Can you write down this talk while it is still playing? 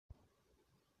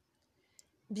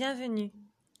Bienvenue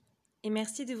et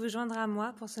merci de vous joindre à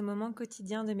moi pour ce moment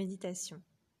quotidien de méditation.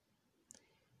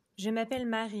 Je m'appelle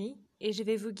Marie et je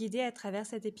vais vous guider à travers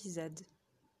cet épisode.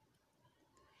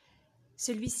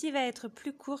 Celui-ci va être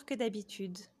plus court que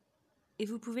d'habitude et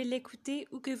vous pouvez l'écouter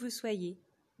où que vous soyez,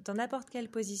 dans n'importe quelle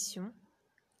position,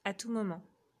 à tout moment.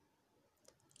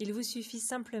 Il vous suffit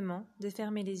simplement de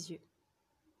fermer les yeux.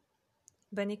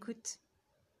 Bonne écoute.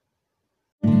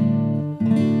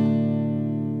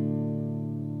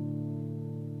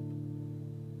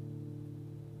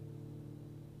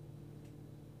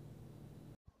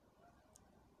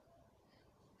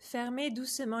 Fermez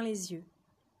doucement les yeux.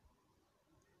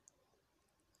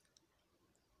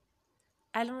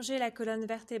 Allongez la colonne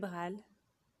vertébrale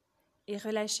et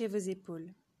relâchez vos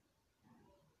épaules.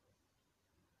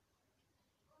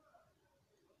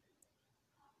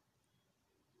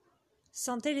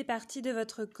 Sentez les parties de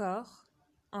votre corps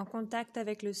en contact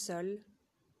avec le sol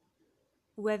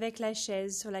ou avec la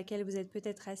chaise sur laquelle vous êtes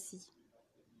peut-être assis.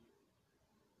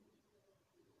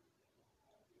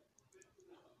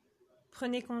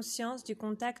 Prenez conscience du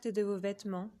contact de vos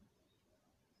vêtements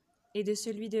et de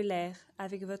celui de l'air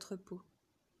avec votre peau.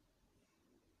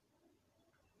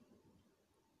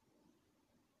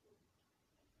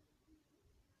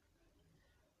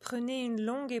 Prenez une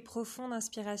longue et profonde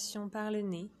inspiration par le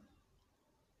nez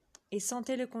et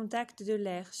sentez le contact de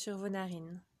l'air sur vos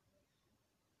narines.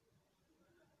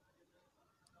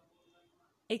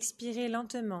 Expirez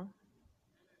lentement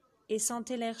et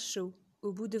sentez l'air chaud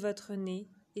au bout de votre nez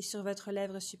et sur votre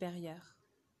lèvre supérieure.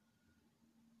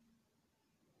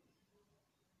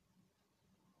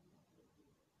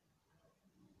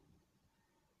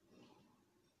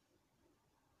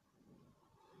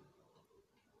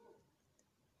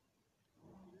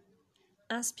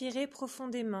 Inspirez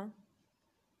profondément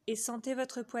et sentez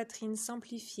votre poitrine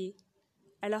s'amplifier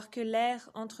alors que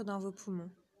l'air entre dans vos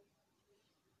poumons.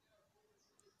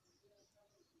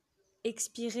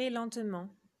 Expirez lentement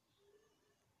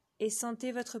et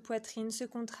sentez votre poitrine se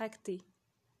contracter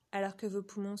alors que vos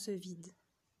poumons se vident.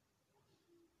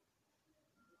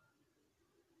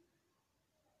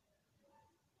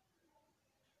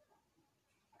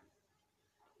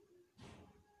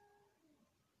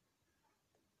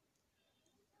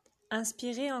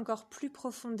 Inspirez encore plus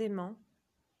profondément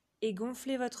et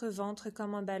gonflez votre ventre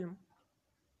comme un ballon.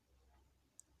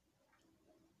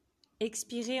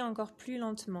 Expirez encore plus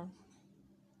lentement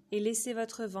et laissez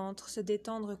votre ventre se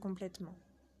détendre complètement.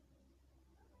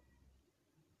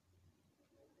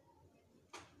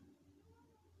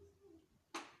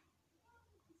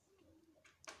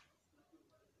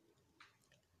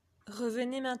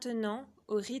 Revenez maintenant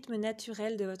au rythme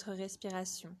naturel de votre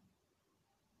respiration.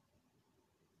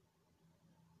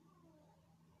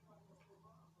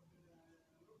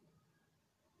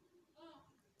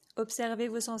 Observez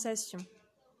vos sensations.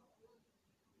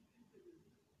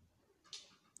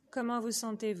 Comment vous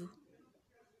sentez-vous ?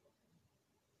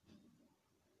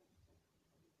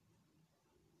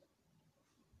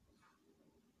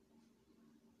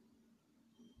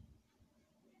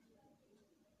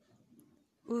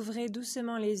 Ouvrez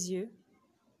doucement les yeux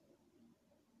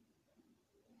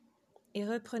et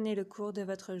reprenez le cours de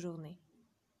votre journée.